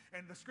God.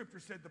 And the scripture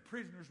said the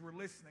prisoners were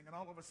listening, and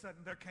all of a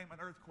sudden there came an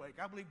earthquake.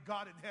 I believe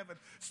God in heaven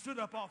stood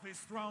up off His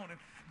throne and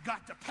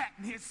got to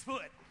patting His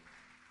foot.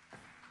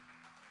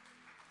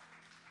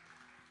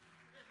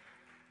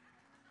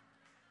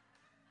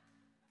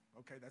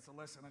 Okay, that's a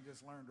lesson I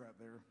just learned right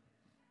there.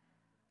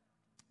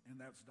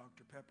 And that's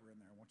Dr. Pepper in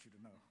there, I want you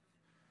to know.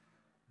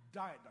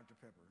 Diet Dr.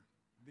 Pepper,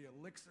 the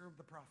elixir of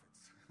the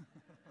prophets.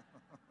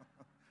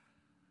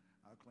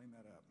 I'll clean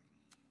that up.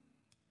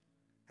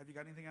 Have you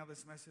got anything out of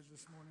this message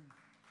this morning?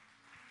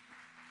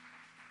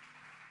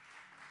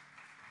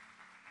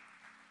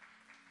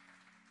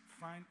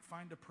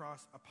 Find a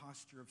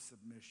posture of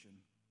submission.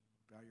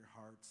 Bow your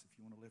hearts. If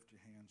you want to lift your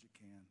hands, you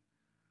can.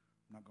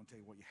 I'm not going to tell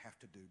you what you have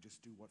to do.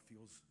 Just do what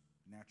feels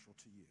natural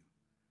to you.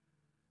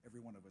 Every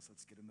one of us,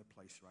 let's get in the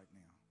place right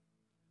now.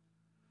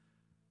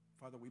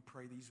 Father, we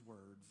pray these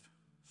words.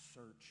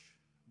 Search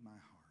my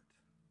heart.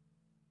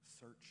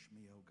 Search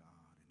me, O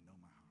God, and know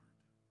my heart.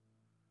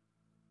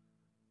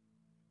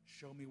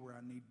 Show me where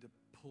I need to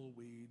pull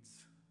weeds,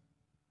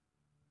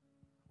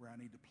 where I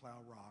need to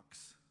plow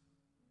rocks,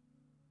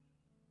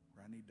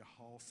 where I need to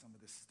haul some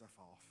of this stuff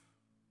off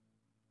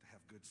to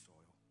have good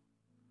soil.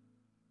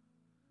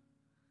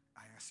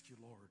 I ask you,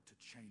 Lord, to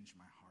change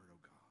my heart, O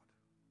God.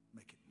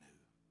 Make it new.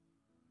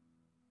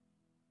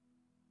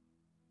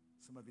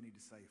 Some of you need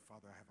to say,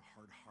 Father, I have a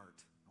hard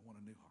heart. I want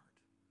a new heart.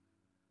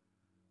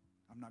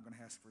 I'm not going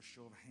to ask for a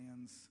show of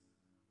hands.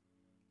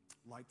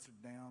 Lights are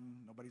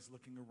down. Nobody's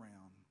looking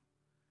around.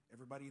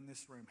 Everybody in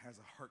this room has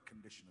a heart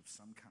condition of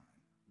some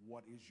kind.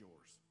 What is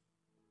yours?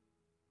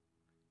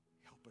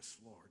 Help us,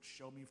 Lord.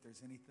 Show me if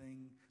there's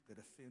anything that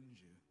offends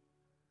you.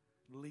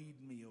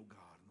 Lead me, O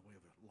God, in the way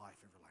of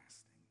life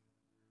everlasting.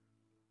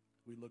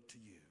 We look to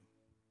you.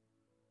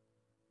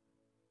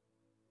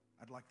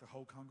 I'd like the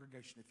whole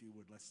congregation, if you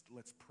would,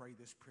 let's pray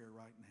this prayer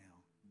right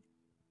now.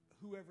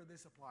 Whoever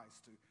this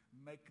applies to,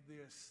 make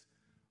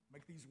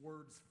these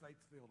words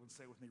faith-filled and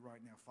say with me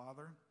right now,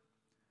 Father,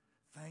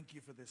 thank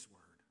you for this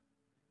word.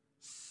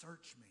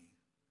 Search me.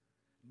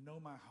 Know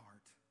my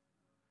heart.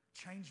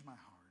 Change my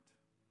heart.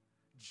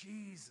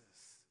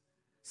 Jesus,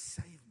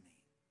 save me.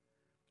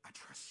 I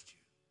trust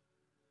you.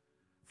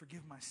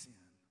 Forgive my sin.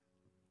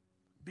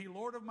 Be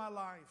Lord of my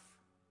life.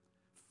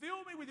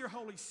 Fill me with your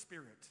Holy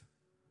Spirit.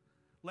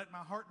 Let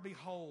my heart be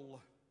whole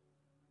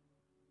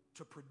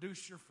to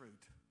produce your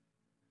fruit.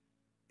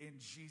 In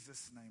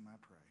Jesus' name I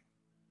pray.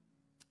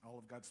 All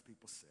of God's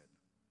people said.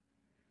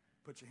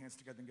 Put your hands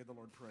together and give the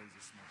Lord praise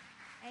this morning.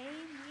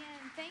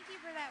 Amen. Thank you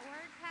for that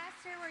word,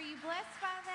 Pastor. Were you blessed by that?